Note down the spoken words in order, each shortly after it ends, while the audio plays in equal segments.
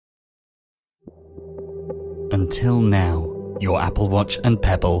Until now, your Apple Watch and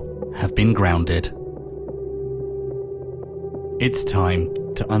Pebble have been grounded. It's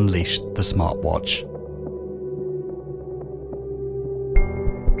time to unleash the smartwatch.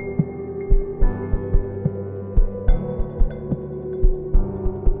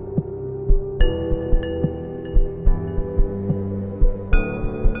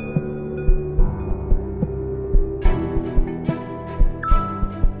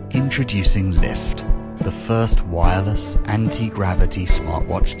 Introducing Lift, the first wireless anti-gravity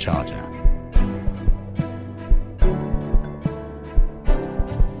smartwatch charger.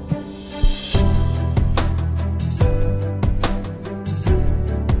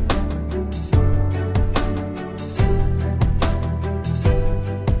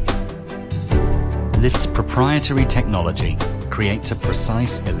 Lift's proprietary technology creates a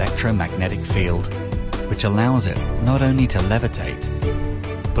precise electromagnetic field, which allows it not only to levitate,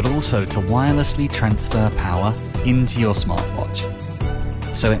 but also to wirelessly transfer power into your smartwatch,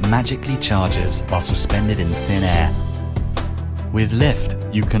 so it magically charges while suspended in thin air. With Lift,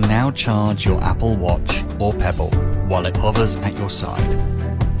 you can now charge your Apple Watch or Pebble while it hovers at your side.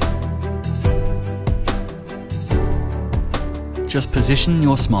 Just position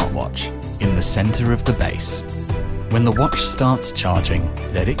your smartwatch in the center of the base. When the watch starts charging,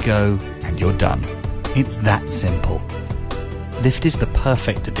 let it go and you're done. It's that simple. Lift is the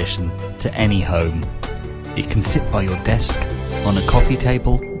perfect addition to any home. It can sit by your desk, on a coffee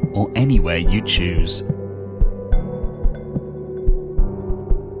table, or anywhere you choose.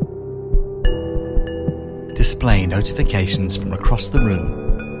 Display notifications from across the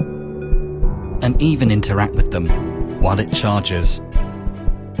room, and even interact with them while it charges.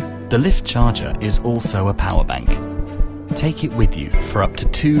 The Lift charger is also a power bank. Take it with you for up to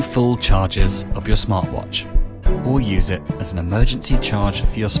 2 full charges of your smartwatch, or use it as an emergency charge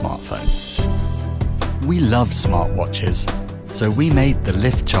for your smartphone. We love smartwatches, so we made the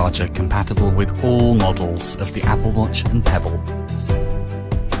Lift charger compatible with all models of the Apple Watch and Pebble.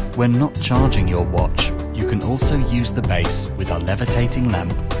 When not charging your watch, you can also use the base with our levitating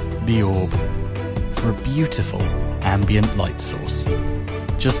lamp, the Orb, for a beautiful ambient light source.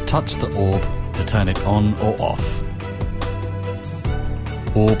 Just touch the Orb to turn it on or off.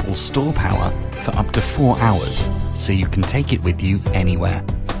 Orb will store power for up to 4 hours, so you can take it with you anywhere.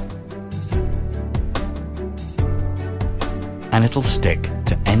 And it'll stick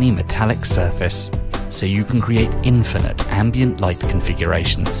to any metallic surface, so you can create infinite ambient light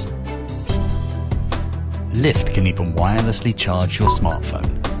configurations. Lift can even wirelessly charge your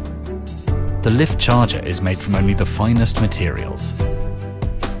smartphone. The Lift charger is made from only the finest materials,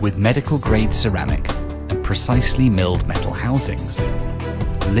 with medical-grade ceramic and precisely milled metal housings.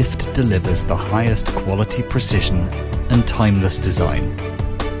 Lift delivers the highest quality precision and timeless design.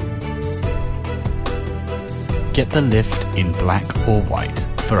 Get the Lift in black or white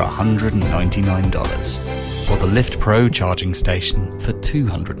for $199, or the Lift Pro charging station for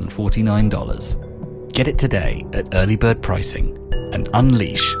 $249. Get it today at early bird pricing and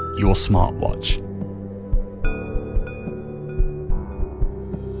unleash your smartwatch.